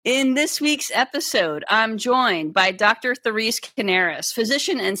In this week's episode, I'm joined by Dr. Therese Canares,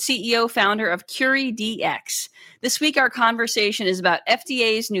 physician and CEO founder of CuriDX. This week, our conversation is about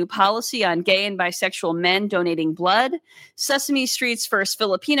FDA's new policy on gay and bisexual men donating blood, Sesame Street's first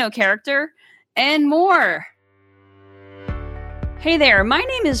Filipino character, and more. Hey there, my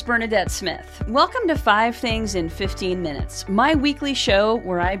name is Bernadette Smith. Welcome to 5 Things in 15 Minutes, my weekly show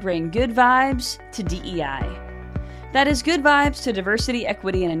where I bring good vibes to DEI. That is good vibes to diversity,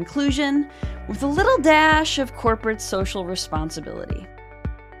 equity, and inclusion with a little dash of corporate social responsibility.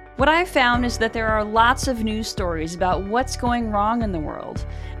 What I've found is that there are lots of news stories about what's going wrong in the world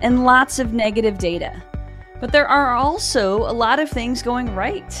and lots of negative data. But there are also a lot of things going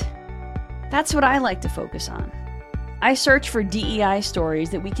right. That's what I like to focus on. I search for DEI stories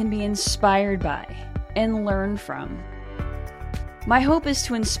that we can be inspired by and learn from. My hope is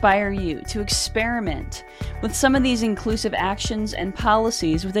to inspire you to experiment with some of these inclusive actions and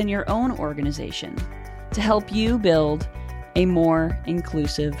policies within your own organization to help you build a more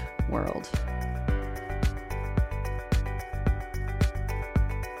inclusive world.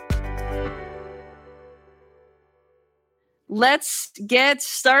 Let's get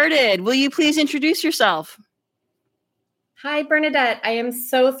started. Will you please introduce yourself? Hi, Bernadette. I am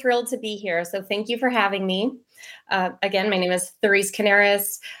so thrilled to be here. So thank you for having me. Again, my name is Therese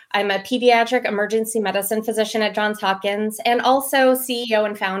Canares. I'm a pediatric emergency medicine physician at Johns Hopkins and also CEO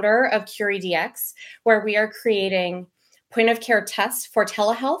and founder of CuriDX, where we are creating point-of-care tests for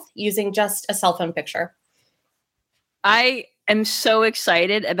telehealth using just a cell phone picture. I am so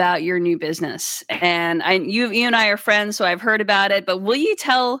excited about your new business. And you and I are friends, so I've heard about it. But will you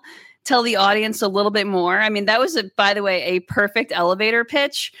tell the audience a little bit more? I mean, that was, by the way, a perfect elevator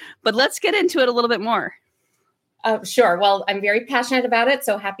pitch. But let's get into it a little bit more. Sure. Well, I'm very passionate about it,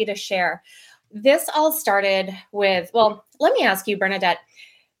 so happy to share. This all started with, let me ask you, Bernadette,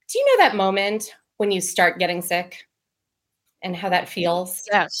 do you know that moment when you start getting sick and how that feels?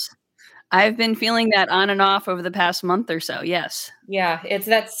 Yes. I've been feeling that on and off over the past month or so. Yes. Yeah. It's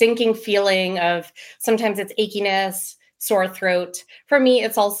that sinking feeling of sometimes it's achiness, sore throat. For me,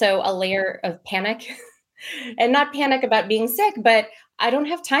 it's also a layer of panic and not panic about being sick, but I don't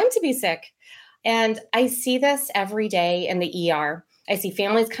have time to be sick. And I see this every day in the ER. I see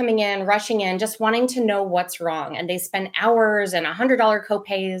families coming in, rushing in, just wanting to know what's wrong. And they spend hours and $100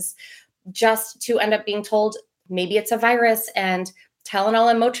 copays just to end up being told maybe it's a virus and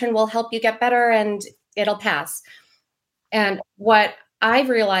Tylenol and Motrin will help you get better and it'll pass. And what I've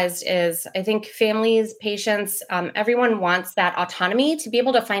realized is I think families, patients, everyone wants that autonomy to be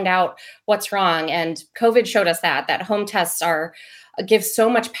able to find out what's wrong. And COVID showed us that home tests give so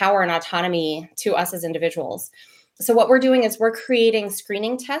much power and autonomy to us as individuals. So what we're doing is we're creating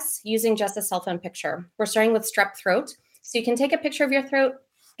screening tests using just a cell phone picture. We're starting with strep throat. So you can take a picture of your throat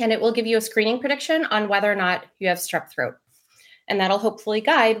and it will give you a screening prediction on whether or not you have strep throat. And that'll hopefully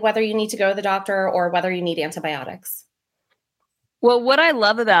guide whether you need to go to the doctor or whether you need antibiotics. Well, what I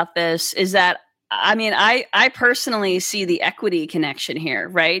love about this is that, I mean, I personally see the equity connection here,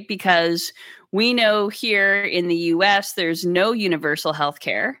 right? Because we know here in the US, there's no universal health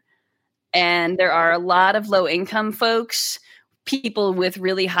care. And there are a lot of low-income folks, people with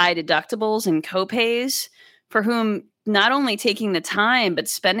really high deductibles and copays, for whom not only taking the time, but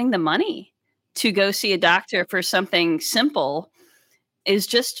spending the money to go see a doctor for something simple is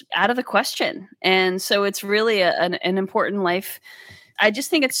just out of the question. And so it's really an important life. I just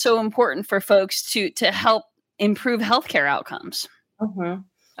think it's so important for folks to help improve healthcare outcomes. Mm-hmm.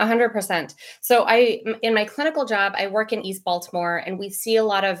 100%. So in my clinical job, I work in East Baltimore, and we see a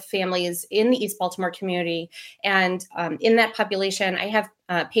lot of families in the East Baltimore community. And in that population, I have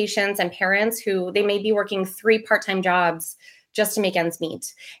patients and parents who they may be working 3 part-time jobs just to make ends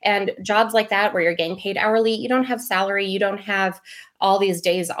meet. And jobs like that, where you're getting paid hourly, you don't have salary, you don't have all these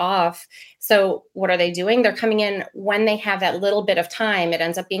days off. So what are they doing? They're coming in when they have that little bit of time. It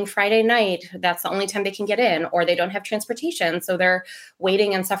ends up being Friday night. That's the only time they can get in, or they don't have transportation. So they're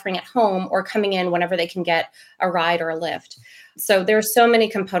waiting and suffering at home or coming in whenever they can get a ride or a lift. So there's so many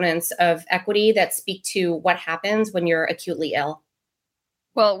components of equity that speak to what happens when you're acutely ill.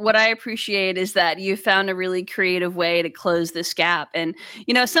 Well, what I appreciate is that you found a really creative way to close this gap. And,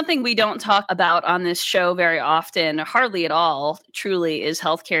 you know, something we don't talk about on this show very often, hardly at all, truly, is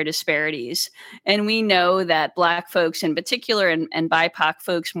healthcare disparities. And we know that Black folks in particular and BIPOC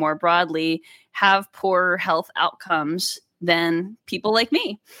folks more broadly have poorer health outcomes than people like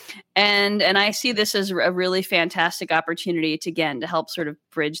me. And I see this as a really fantastic opportunity to, again, to help sort of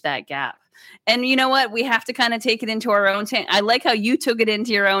bridge that gap. And you know what? We have to kind of take it into our own hands. I like how you took it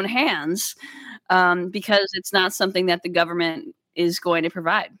into your own hands because it's not something that the government is going to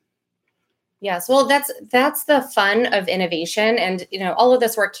provide. Yes, well, that's the fun of innovation, and all of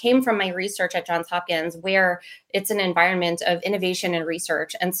this work came from my research at Johns Hopkins, where it's an environment of innovation and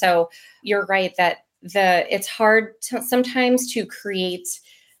research. And so you're right that it's hard sometimes to create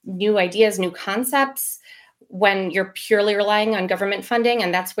new ideas, new concepts when you're purely relying on government funding,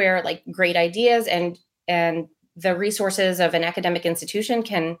 and that's where like great ideas and the resources of an academic institution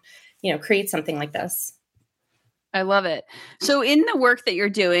can create something like this. I love it. So in the work that you're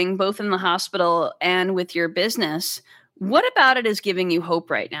doing, both in the hospital and with your business, what about it is giving you hope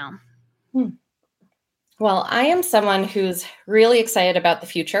right now? Well, I am someone who's really excited about the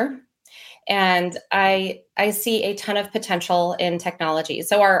future, and I see a ton of potential in technology.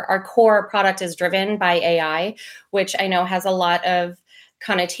 So our core product is driven by AI, which I know has a lot of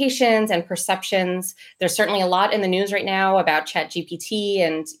connotations and perceptions. There's certainly a lot in the news right now about ChatGPT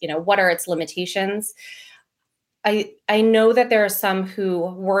and what are its limitations. I know that there are some who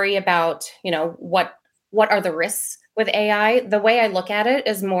worry about, what are the risks with AI. The way I look at it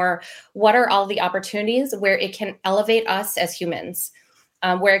is more, what are all the opportunities where it can elevate us as humans,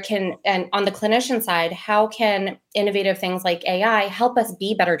 where it can, and on the clinician side, how can innovative things like AI help us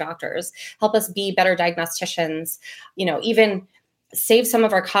be better doctors, help us be better diagnosticians, even save some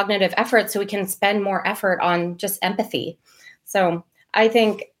of our cognitive effort so we can spend more effort on just empathy. So I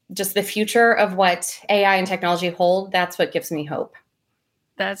think just the future of what AI and technology hold, that's what gives me hope.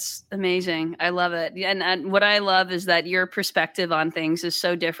 That's amazing. I love it. And what I love is that your perspective on things is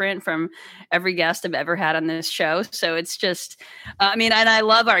so different from every guest I've ever had on this show. So it's just, and I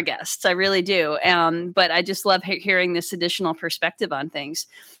love our guests. I really do. But I just love hearing this additional perspective on things.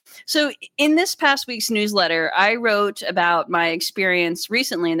 So in this past week's newsletter, I wrote about my experience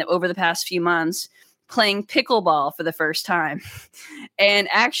recently over the past few months playing pickleball for the first time and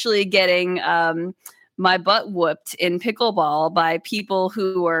actually getting my butt whooped in pickleball by people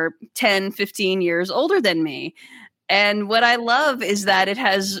who are 10, 15 years older than me. And what I love is that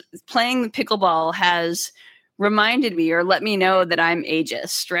playing the pickleball has reminded me or let me know that I'm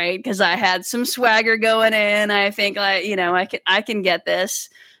ageist, right? Because I had some swagger going in. I think I can get this.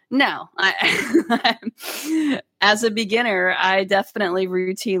 No, as a beginner, I definitely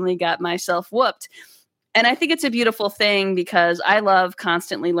routinely got myself whooped. And I think it's a beautiful thing because I love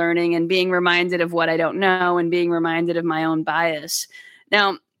constantly learning and being reminded of what I don't know and being reminded of my own bias.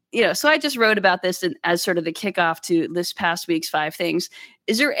 Now, so I just wrote about this as sort of the kickoff to this past week's 5 things.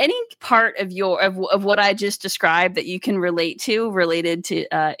 Is there any part of of what I just described that you can relate to related to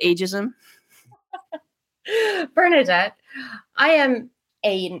ageism? Bernadette, I am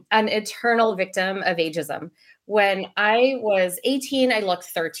an eternal victim of ageism. When I was 18, I looked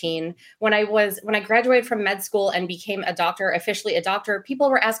 13. When I graduated from med school and became officially a doctor, people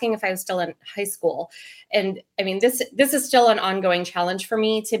were asking if I was still in high school. And I mean, this is still an ongoing challenge for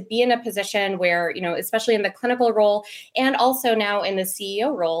me to be in a position where, especially in the clinical role and also now in the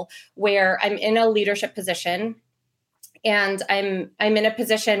CEO role, where I'm in a leadership position and I'm in a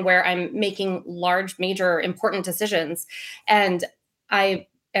position where I'm making large, major, important decisions. And I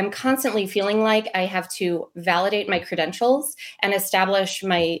am constantly feeling like I have to validate my credentials and establish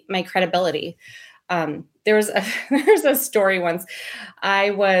my credibility. There's a story once.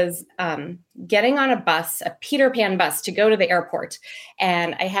 I was getting on a bus, a Peter Pan bus, to go to the airport,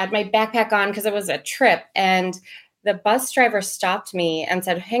 and I had my backpack on because it was a trip. And the bus driver stopped me and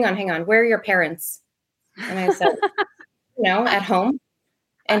said, "Hang on, where are your parents?" And I said, "At home."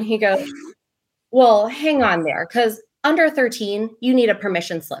 And he goes, "Well, hang on there, because under 13, you need a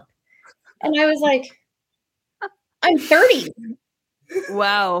permission slip." And I was like, I'm 30.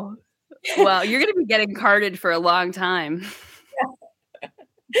 Wow. Well, you're going to be getting carded for a long time.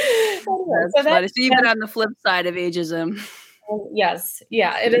 Yeah. So you've been on the flip side of ageism. Yes.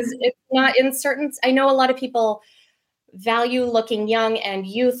 Yeah, it is. It's not in certain, I know a lot of people value looking young and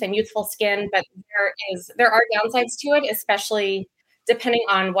youthful skin, but there are downsides to it, especially depending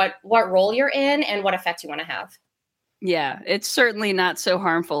on what role you're in and what effect you want to have. Yeah, it's certainly not so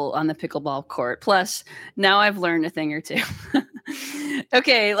harmful on the pickleball court. Plus, now I've learned a thing or two.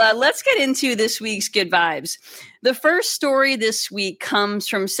 Okay, let's get into this week's Good Vibes. The first story this week comes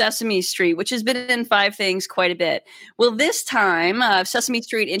from Sesame Street, which has been in 5 things quite a bit. Well, this time, Sesame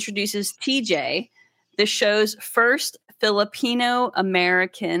Street introduces TJ, the show's first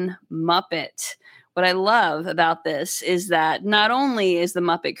Filipino-American Muppet. What I love about this is that not only is the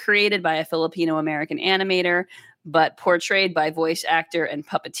Muppet created by a Filipino-American animator, but portrayed by voice actor and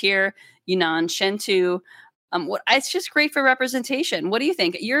puppeteer Yunnan Shentu. It's just great for representation. What do you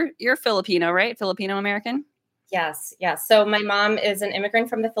think? You're Filipino, right? Filipino American? Yes, yes. So my mom is an immigrant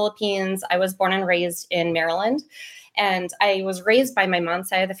from the Philippines. I was born and raised in Maryland, and I was raised by my mom's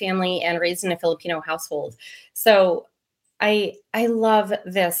side of the family and raised in a Filipino household. So I love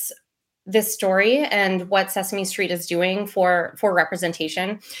this story and what Sesame Street is doing for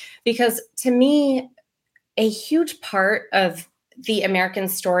representation, because to me, a huge part of the American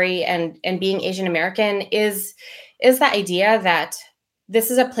story and being Asian American is the idea that this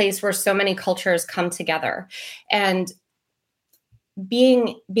is a place where so many cultures come together. And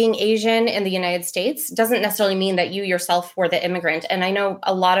being Asian in the United States doesn't necessarily mean that you yourself were the immigrant. And I know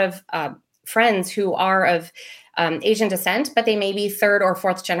a lot of friends who are of Asian descent, but they may be third or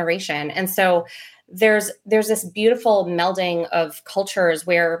fourth generation. And so there's this beautiful melding of cultures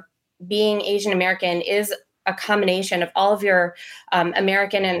where being Asian American is a combination of all of your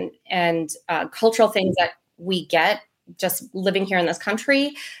American and cultural things that we get just living here in this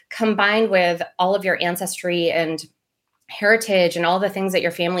country, combined with all of your ancestry and heritage and all the things that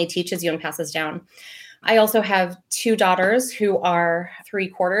your family teaches you and passes down. I also have two daughters who are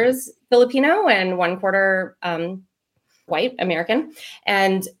 3/4 Filipino and 1/4 white American,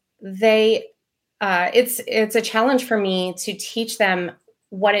 and it's a challenge for me to teach them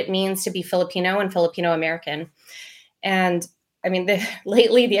what it means to be Filipino and Filipino American. And I mean,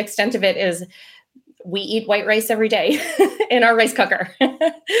 lately the extent of it is we eat white rice every day in our rice cooker.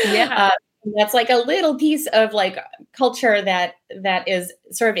 Yeah. That's like a little piece of like culture that is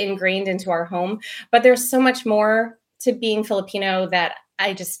sort of ingrained into our home. But there's so much more to being Filipino that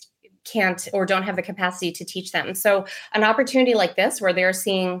I just can't or don't have the capacity to teach them. So an opportunity like this, where they're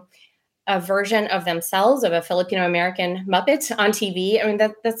seeing a version of themselves, of a Filipino American Muppet on TV, I mean,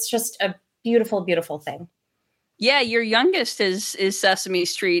 that's just a beautiful, beautiful thing. Yeah, your youngest is Sesame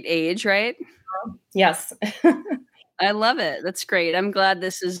Street age, right? Yes. I love it. That's great. I'm glad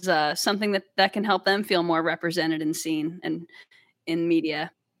this is something that can help them feel more represented and seen and in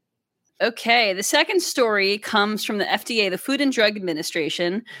media. Okay, the second story comes from the FDA, the Food and Drug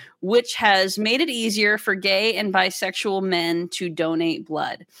Administration, which has made it easier for gay and bisexual men to donate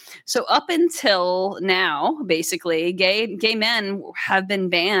blood. So up until now, basically, gay men have been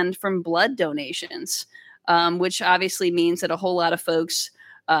banned from blood donations, which obviously means that a whole lot of folks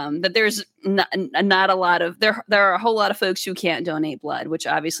that there's not a lot of there are a whole lot of folks who can't donate blood, which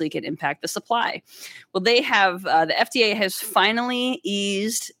obviously can impact the supply. Well, they have the FDA has finally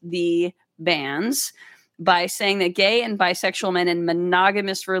eased the bans by saying that gay and bisexual men in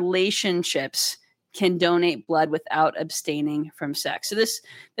monogamous relationships can donate blood without abstaining from sex. So this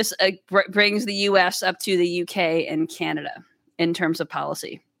brings the U.S. up to the U.K. and Canada in terms of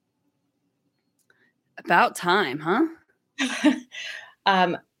policy. About time, huh?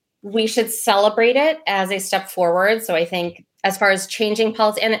 We should celebrate it as a step forward. So I think as far as changing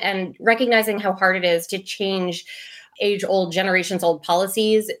policy and recognizing how hard it is to change age-old, generations-old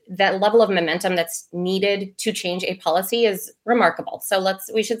policies, that level of momentum that's needed to change a policy is remarkable. So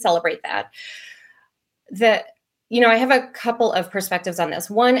we should celebrate that. I have a couple of perspectives on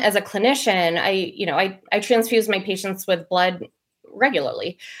this. One, as a clinician, I transfuse my patients with blood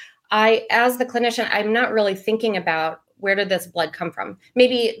regularly. As the clinician, I'm not really thinking about where did this blood come from?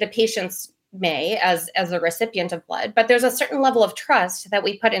 Maybe the patients may as a recipient of blood, but there's a certain level of trust that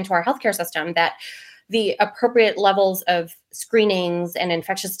we put into our healthcare system that the appropriate levels of screenings and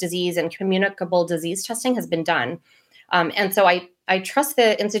infectious disease and communicable disease testing has been done. And so I trust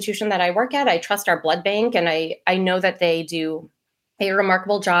the institution that I work at. I trust our blood bank, and I know that they do a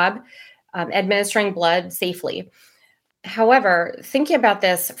remarkable job administering blood safely. However, thinking about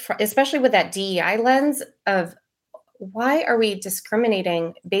this, especially with that DEI lens of why are we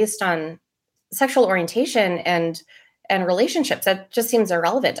discriminating based on sexual orientation and relationships? That just seems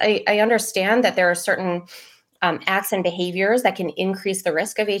irrelevant. I understand that there are certain acts and behaviors that can increase the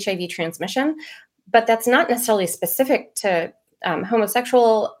risk of HIV transmission, but that's not necessarily specific to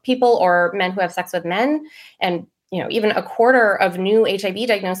homosexual people or men who have sex with men. And even 1/4 of new HIV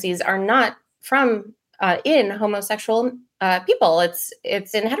diagnoses are not from in homosexual people. It's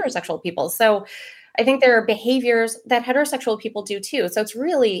in heterosexual people. So I think there are behaviors that heterosexual people do too. So it's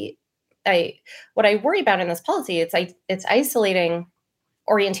really, what I worry about in this policy, it's isolating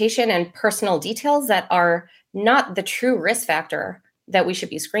orientation and personal details that are not the true risk factor that we should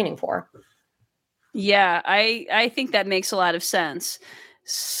be screening for. Yeah, I think that makes a lot of sense.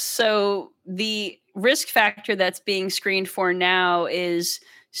 So the risk factor that's being screened for now is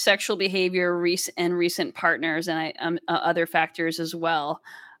sexual behavior and recent partners and other factors as well.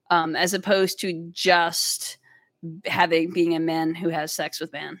 As opposed to just being a man who has sex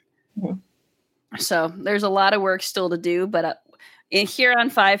with men. Mm-hmm. So there's a lot of work still to do, but Here on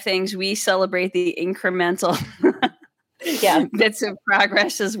Five Things, we celebrate the incremental bits of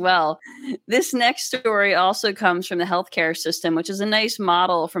progress as well. This next story also comes from the healthcare system, which is a nice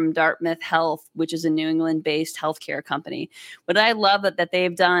model from Dartmouth Health, which is a New England-based healthcare company. What I love that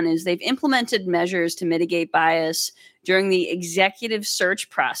they've done is they've implemented measures to mitigate bias during the executive search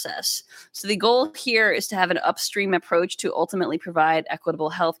process. So the goal here is to have an upstream approach to ultimately provide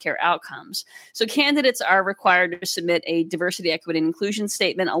equitable healthcare outcomes. So candidates are required to submit a diversity, equity, and inclusion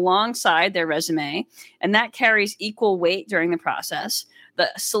statement alongside their resume, and that carries equal weight during the process.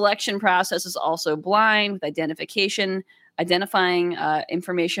 The selection process is also blind with identifying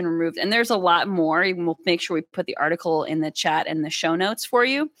information removed. And there's a lot more. We'll make sure we put the article in the chat and the show notes for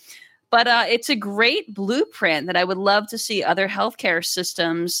you. But it's a great blueprint that I would love to see other healthcare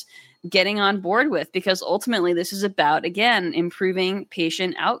systems getting on board with, because ultimately this is about, again, improving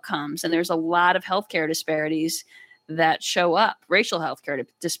patient outcomes. And there's a lot of healthcare disparities that show up, racial healthcare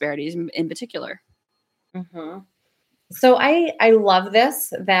disparities in particular. Mm-hmm. So I love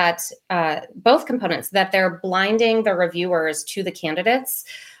this, that both components, that they're blinding the reviewers to the candidates,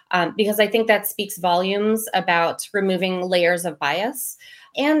 because I think that speaks volumes about removing layers of bias.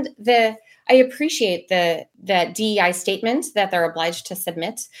 And I appreciate that DEI statement that they're obliged to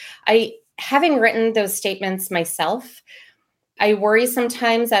submit. Having written those statements myself, I worry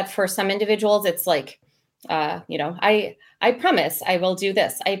sometimes that for some individuals, it's like, I promise I will do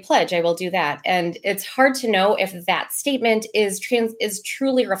this. I pledge I will do that. And it's hard to know if that statement is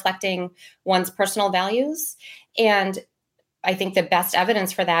truly reflecting one's personal values. And I think the best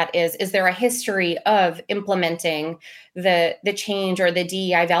evidence for that is there a history of implementing the change or the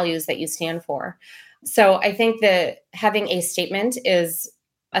DEI values that you stand for? So I think that having a statement is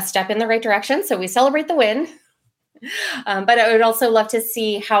a step in the right direction. So we celebrate the win. But I would also love to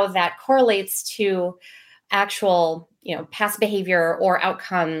see how that correlates to actual, past behavior or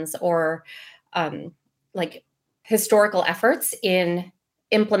outcomes or like historical efforts in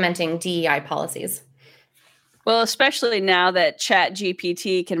implementing DEI policies. Well, especially now that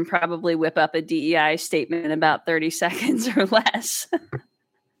ChatGPT can probably whip up a DEI statement in about 30 seconds or less.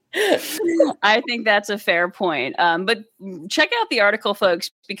 I think that's a fair point. But check out the article,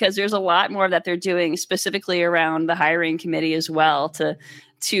 folks, because there's a lot more that they're doing specifically around the hiring committee as well to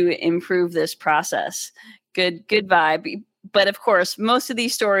improve this process. Good vibe. But of course, most of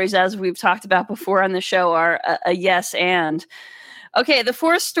these stories, as we've talked about before on the show, are a yes and. Okay, the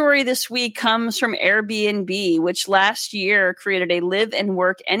fourth story this week comes from Airbnb, which last year created a live and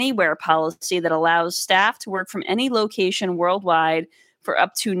work anywhere policy that allows staff to work from any location worldwide for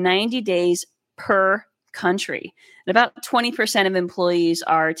up to 90 days per country. And about 20% of employees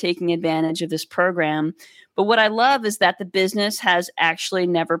are taking advantage of this program. But what I love is that the business has actually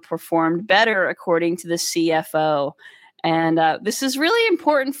never performed better, according to the CFO. And this is really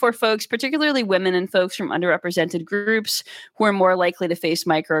important for folks, particularly women and folks from underrepresented groups who are more likely to face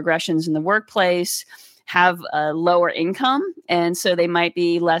microaggressions in the workplace, have a lower income, and so they might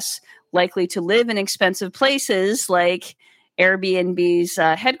be less likely to live in expensive places like Airbnb's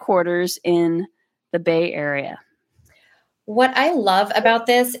headquarters in the Bay Area. What I love about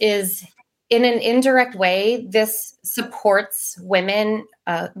this is, in an indirect way, this supports women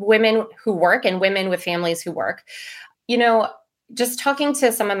who work and women with families who work. Just talking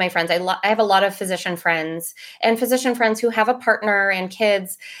to some of my friends, I have a lot of physician friends who have a partner and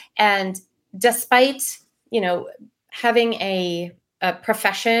kids. And despite, having a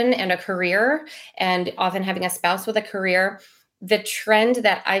profession and a career, and often having a spouse with a career, the trend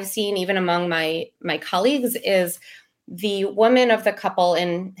that I've seen even among my colleagues is the woman of the couple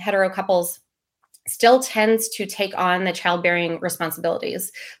in hetero couples still tends to take on the childbearing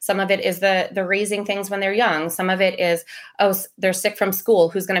responsibilities. Some of it is the raising things when they're young. Some of it is, they're sick from school.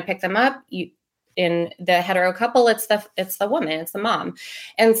 Who's going to pick them up? In the hetero couple, it's the woman, it's the mom.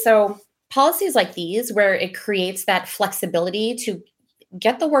 And so policies like these, where it creates that flexibility to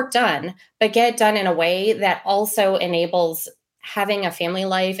get the work done, but get it done in a way that also enables having a family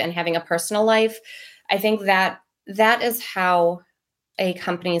life and having a personal life, I think that is how a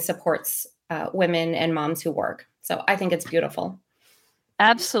company supports women and moms who work. So I think it's beautiful.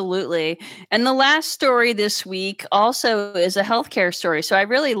 Absolutely. And the last story this week also is a healthcare story. So I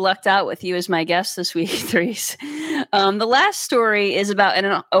really lucked out with you as my guest this week, Therese. The last story is about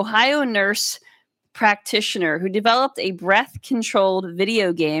an Ohio nurse practitioner who developed a breath-controlled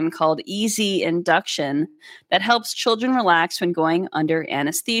video game called Easy Induction that helps children relax when going under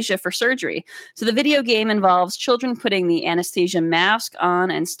anesthesia for surgery. So the video game involves children putting the anesthesia mask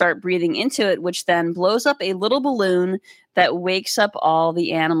on and start breathing into it, which then blows up a little balloon that wakes up all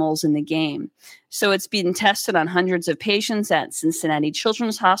the animals in the game. So it's been tested on hundreds of patients at Cincinnati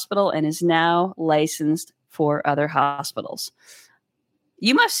Children's Hospital and is now licensed for other hospitals.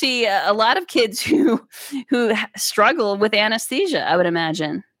 You must see a lot of kids who struggle with anesthesia, I would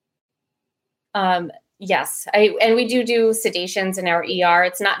imagine. Yes, and we do sedations in our ER.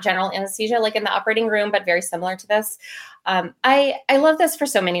 It's not general anesthesia like in the operating room, but very similar to this. I love this for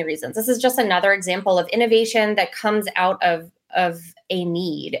so many reasons. This is just another example of innovation that comes out of a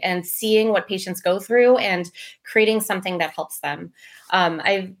need and seeing what patients go through and creating something that helps them.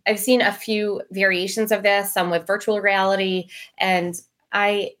 I've seen a few variations of this, some with virtual reality, and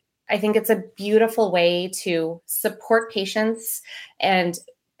I think it's a beautiful way to support patients and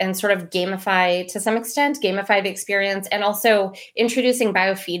sort of gamify, to some extent, gamify the experience, and also introducing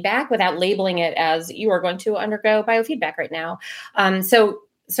biofeedback without labeling it as you are going to undergo biofeedback right now. So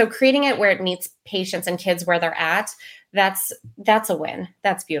creating it where it meets patients and kids where they're at, that's a win.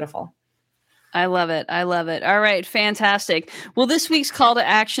 That's beautiful. I love it. I love it. All right. Fantastic. Well, this week's call to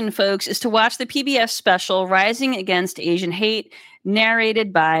action, folks, is to watch the PBS special Rising Against Asian Hate,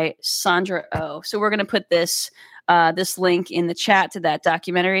 narrated by Sandra Oh. So we're going to put this link in the chat to that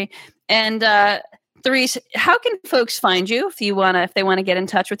documentary. And Therese, how can folks find you if they want to get in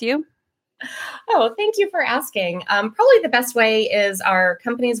touch with you? Oh, thank you for asking. Probably the best way is our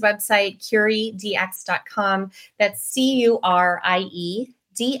company's website, curiedx.com. That's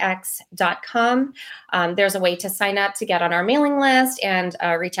CURIEDX.com. There's a way to sign up to get on our mailing list and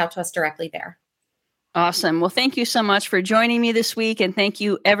reach out to us directly there. Awesome. Well, thank you so much for joining me this week. And thank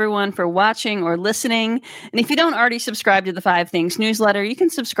you everyone for watching or listening. And if you don't already subscribe to the 5 Things newsletter, you can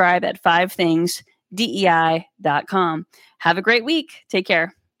subscribe at 5thingsdei.com. Have a great week. Take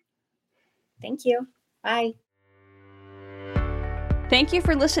care. Thank you. Bye. Thank you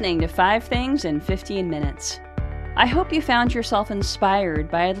for listening to 5 Things in 15 Minutes. I hope you found yourself inspired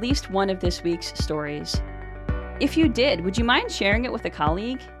by at least one of this week's stories. If you did, would you mind sharing it with a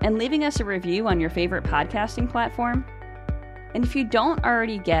colleague and leaving us a review on your favorite podcasting platform? And if you don't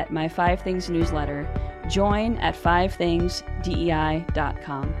already get my 5 Things newsletter, join at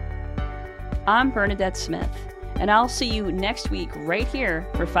 5thingsdei.com. I'm Bernadette Smith, and I'll see you next week right here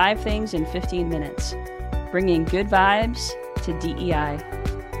for 5 Things in 15 Minutes, bringing good vibes to DEI.